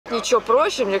ничего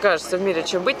проще, мне кажется, в мире,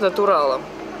 чем быть натуралом.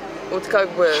 Вот как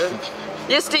бы,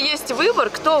 если есть выбор,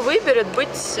 кто выберет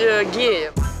быть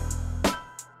геем?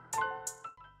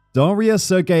 Daria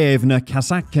Sergeyevna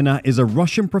Kasatkina is a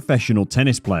Russian professional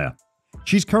tennis player.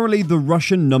 She's currently the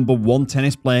Russian #1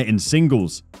 tennis player in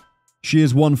singles. She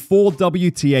has won 4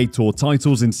 WTA Tour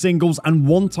titles in singles and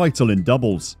 1 title in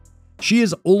doubles. She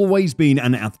has always been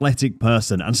an athletic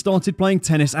person and started playing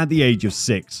tennis at the age of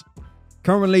 6.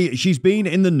 Currently, she's been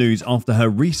in the news after her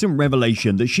recent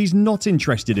revelation that she's not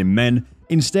interested in men,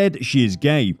 instead she is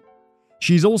gay.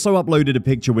 She's also uploaded a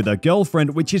picture with her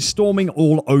girlfriend, which is storming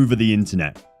all over the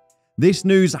internet. This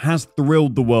news has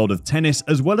thrilled the world of tennis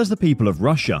as well as the people of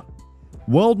Russia.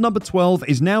 World number 12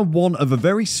 is now one of a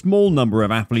very small number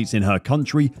of athletes in her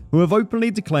country who have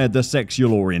openly declared their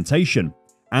sexual orientation,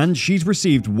 and she's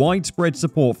received widespread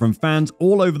support from fans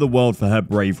all over the world for her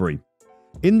bravery.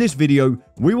 In this video,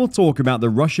 we will talk about the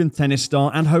Russian tennis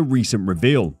star and her recent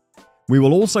reveal. We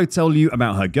will also tell you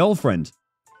about her girlfriend.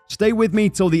 Stay with me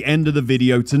till the end of the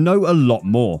video to know a lot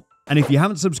more, and if you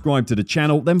haven't subscribed to the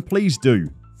channel, then please do.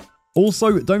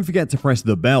 Also, don't forget to press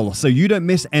the bell so you don't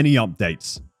miss any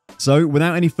updates. So,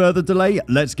 without any further delay,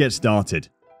 let's get started.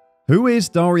 Who is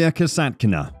Daria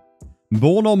Kasatkina?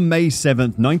 Born on May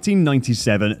 7,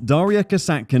 1997, Daria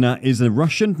Kasatkina is a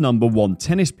Russian #1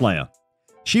 tennis player.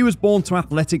 She was born to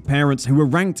athletic parents who were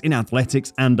ranked in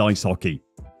athletics and ice hockey.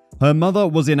 Her mother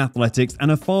was in athletics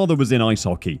and her father was in ice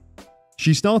hockey.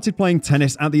 She started playing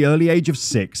tennis at the early age of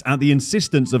 6 at the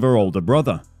insistence of her older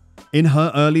brother. In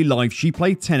her early life, she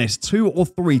played tennis 2 or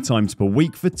 3 times per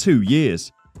week for 2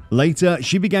 years. Later,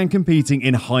 she began competing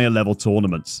in higher level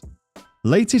tournaments.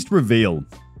 Latest reveal.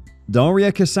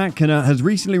 Daria Kasatkina has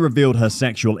recently revealed her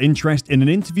sexual interest in an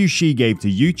interview she gave to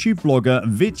YouTube blogger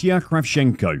Vitya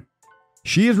Kravchenko.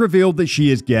 She has revealed that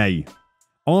she is gay.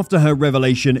 After her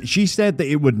revelation, she said that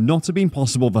it would not have been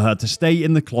possible for her to stay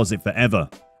in the closet forever,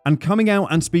 and coming out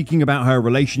and speaking about her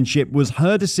relationship was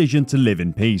her decision to live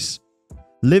in peace.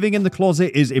 Living in the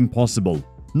closet is impossible.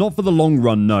 Not for the long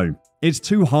run, no. It's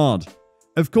too hard.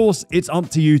 Of course, it's up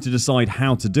to you to decide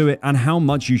how to do it and how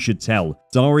much you should tell,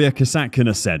 Daria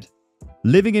Kasatkina said.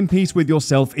 Living in peace with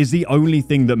yourself is the only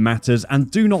thing that matters, and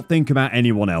do not think about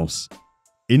anyone else.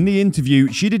 In the interview,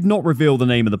 she did not reveal the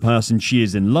name of the person she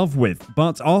is in love with,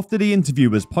 but after the interview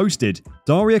was posted,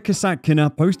 Daria Kasatkina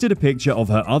posted a picture of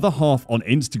her other half on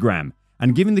Instagram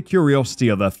and giving the curiosity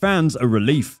of her fans a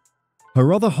relief.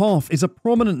 Her other half is a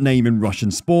prominent name in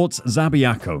Russian sports,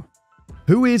 Zabiako.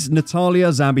 Who is Natalia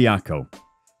Zabiako?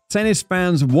 Tennis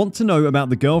fans want to know about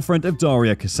the girlfriend of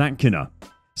Daria Kasatkina.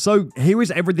 So here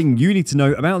is everything you need to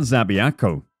know about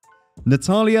Zabiako.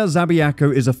 Natalia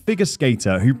Zabiako is a figure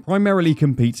skater who primarily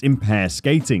competes in pair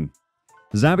skating.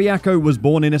 Zabiako was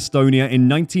born in Estonia in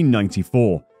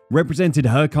 1994, represented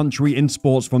her country in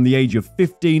sports from the age of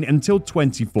 15 until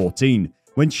 2014,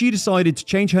 when she decided to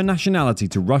change her nationality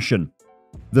to Russian.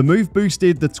 The move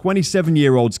boosted the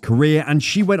 27-year-old's career and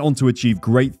she went on to achieve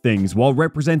great things while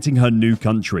representing her new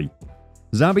country.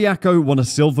 Zabiako won a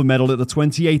silver medal at the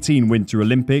 2018 Winter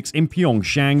Olympics in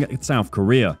Pyeongchang, South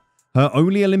Korea, her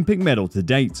only Olympic medal to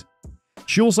date.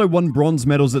 She also won bronze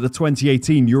medals at the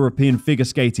 2018 European Figure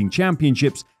Skating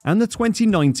Championships and the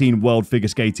 2019 World Figure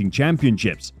Skating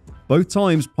Championships, both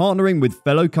times partnering with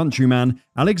fellow countryman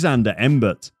Alexander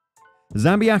Embert.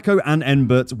 Zabiako and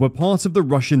Embert were part of the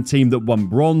Russian team that won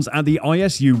bronze at the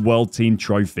ISU World Team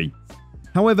Trophy.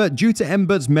 However, due to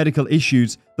Embert's medical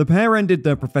issues, the pair ended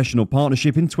their professional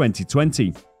partnership in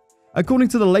 2020. According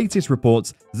to the latest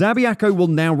reports, Zabiako will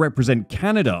now represent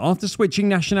Canada after switching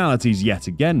nationalities yet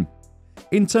again.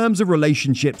 In terms of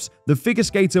relationships, the figure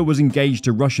skater was engaged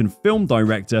to Russian film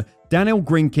director Daniel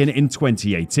Grinkin in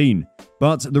 2018,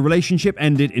 but the relationship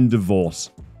ended in divorce.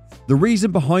 The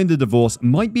reason behind the divorce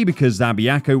might be because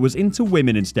Zabiako was into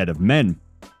women instead of men.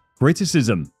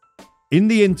 Criticism. In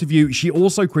the interview, she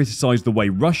also criticized the way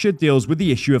Russia deals with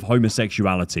the issue of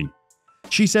homosexuality.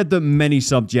 She said that many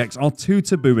subjects are too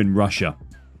taboo in Russia.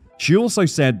 She also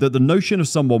said that the notion of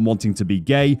someone wanting to be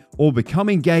gay or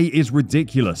becoming gay is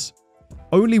ridiculous.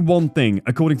 Only one thing,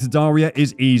 according to Daria,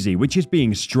 is easy, which is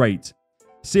being straight.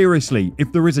 Seriously,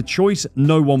 if there is a choice,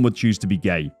 no one would choose to be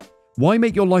gay. Why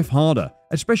make your life harder,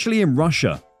 especially in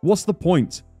Russia? What's the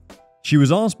point? She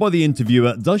was asked by the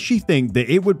interviewer, does she think that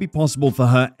it would be possible for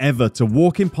her ever to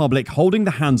walk in public holding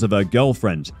the hands of her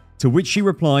girlfriend? To which she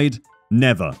replied,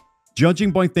 never.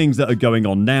 Judging by things that are going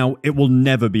on now, it will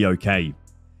never be okay.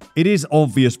 It is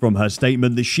obvious from her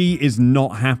statement that she is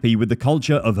not happy with the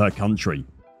culture of her country.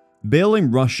 Bill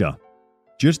in Russia.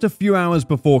 Just a few hours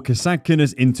before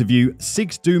Kasatkina's interview,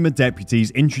 6 Duma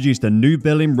deputies introduced a new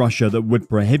bill in Russia that would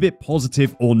prohibit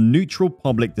positive or neutral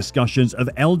public discussions of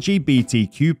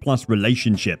LGBTQ+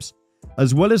 relationships,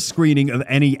 as well as screening of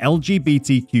any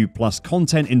LGBTQ+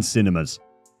 content in cinemas.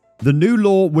 The new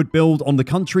law would build on the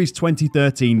country's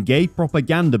 2013 gay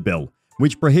propaganda bill,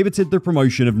 which prohibited the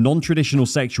promotion of non-traditional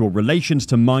sexual relations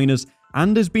to minors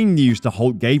and has been used to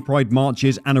halt gay pride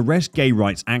marches and arrest gay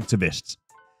rights activists.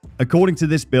 According to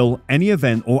this bill, any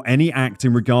event or any act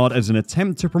in regard as an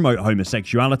attempt to promote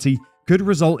homosexuality could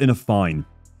result in a fine.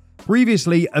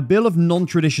 Previously, a bill of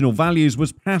non-traditional values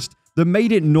was passed that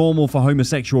made it normal for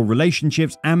homosexual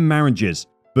relationships and marriages,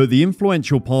 but the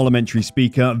influential parliamentary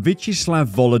speaker Vyacheslav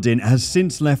Volodin has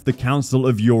since left the Council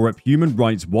of Europe human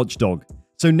rights watchdog,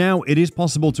 so now it is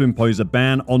possible to impose a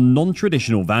ban on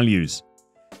non-traditional values.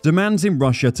 Demands in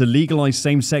Russia to legalize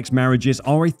same-sex marriages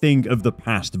are a thing of the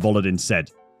past, Volodin said.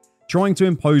 Trying to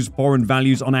impose foreign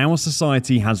values on our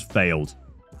society has failed.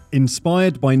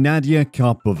 Inspired by Nadia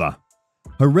Karpova.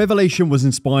 Her revelation was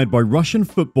inspired by Russian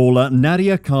footballer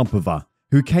Nadia Karpova,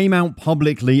 who came out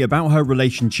publicly about her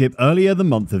relationship earlier the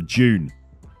month of June.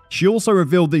 She also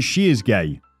revealed that she is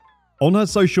gay. On her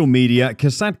social media,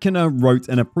 Kasatkina wrote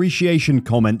an appreciation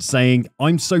comment saying,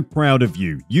 "I'm so proud of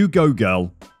you, you go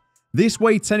girl." This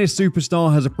way, tennis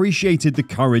superstar has appreciated the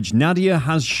courage Nadia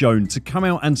has shown to come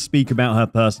out and speak about her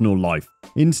personal life,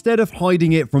 instead of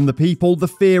hiding it from the people, the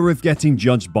fear of getting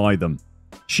judged by them.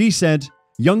 She said,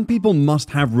 "Young people must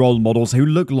have role models who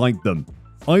look like them.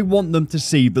 I want them to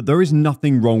see that there is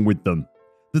nothing wrong with them."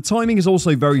 The timing is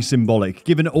also very symbolic,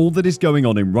 given all that is going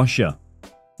on in Russia.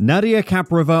 Nadia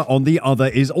Karpova, on the other,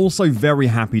 is also very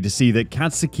happy to see that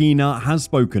Kasatkina has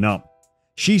spoken up.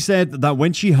 She said that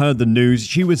when she heard the news,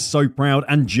 she was so proud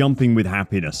and jumping with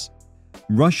happiness.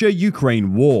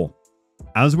 Russia-Ukraine war.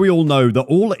 As we all know, the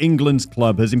All England's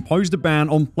club has imposed a ban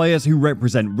on players who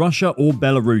represent Russia or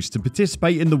Belarus to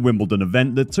participate in the Wimbledon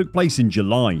event that took place in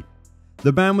July.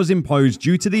 The ban was imposed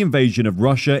due to the invasion of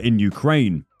Russia in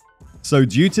Ukraine. So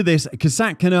due to this,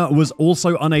 Kasatkina was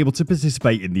also unable to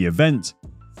participate in the event.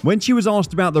 When she was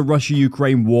asked about the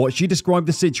Russia-Ukraine war, she described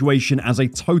the situation as a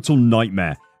total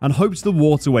nightmare and hopes the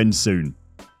war to end soon.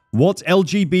 What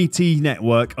LGBT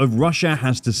network of Russia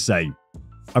has to say.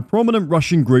 A prominent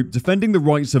Russian group defending the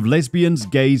rights of lesbians,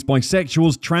 gays,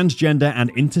 bisexuals, transgender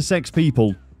and intersex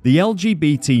people, the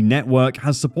LGBT network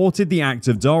has supported the act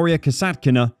of Daria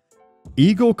Sergeyevna.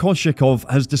 Igor Koshakov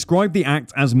has described the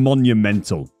act as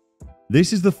monumental.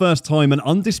 This is the first time an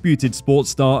undisputed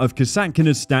sports star of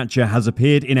Kasatkina's stature has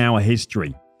appeared in our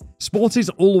history. Sport is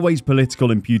always political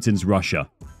in Putin's Russia.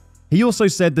 He also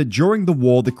said that during the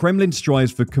war, the Kremlin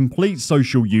strives for complete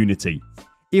social unity.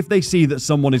 If they see that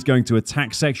someone is going to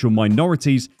attack sexual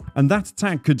minorities, and that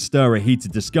attack could stir a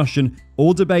heated discussion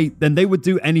or debate, then they would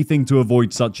do anything to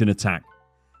avoid such an attack.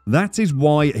 That is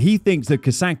why he thinks that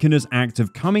Kasatkina's act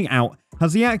of coming out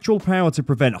has the actual power to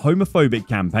prevent homophobic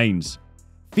campaigns.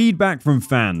 Feedback from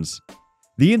fans.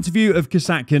 The interview of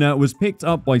Kasatkina was picked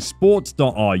up by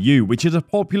sports.ru, which is a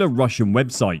popular Russian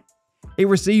website. It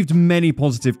received many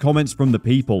positive comments from the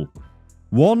people.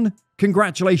 1.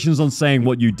 Congratulations on saying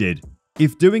what you did.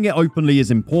 If doing it openly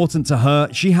is important to her,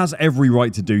 she has every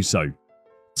right to do so.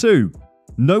 2.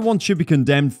 No one should be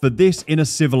condemned for this in a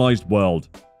civilized world.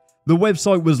 The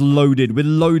website was loaded with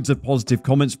loads of positive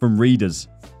comments from readers.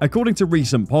 According to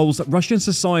recent polls, Russian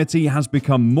society has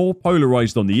become more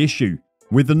polarized on the issue,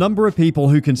 with the number of people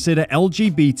who consider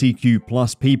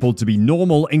LGBTQ+ people to be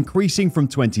normal increasing from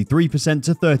 23%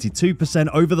 to 32%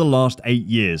 over the last 8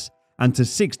 years, and to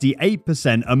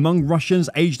 68% among Russians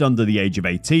aged under the age of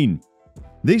 18.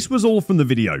 This was all from the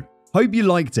video. Hope you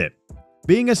liked it.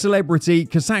 Being a celebrity,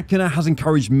 Kasatkina has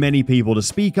encouraged many people to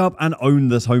speak up and own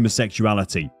this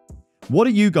homosexuality. What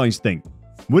do you guys think?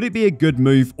 Would it be a good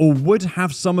move or would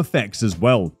have some effects as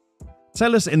well?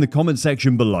 Tell us in the comment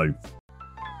section below.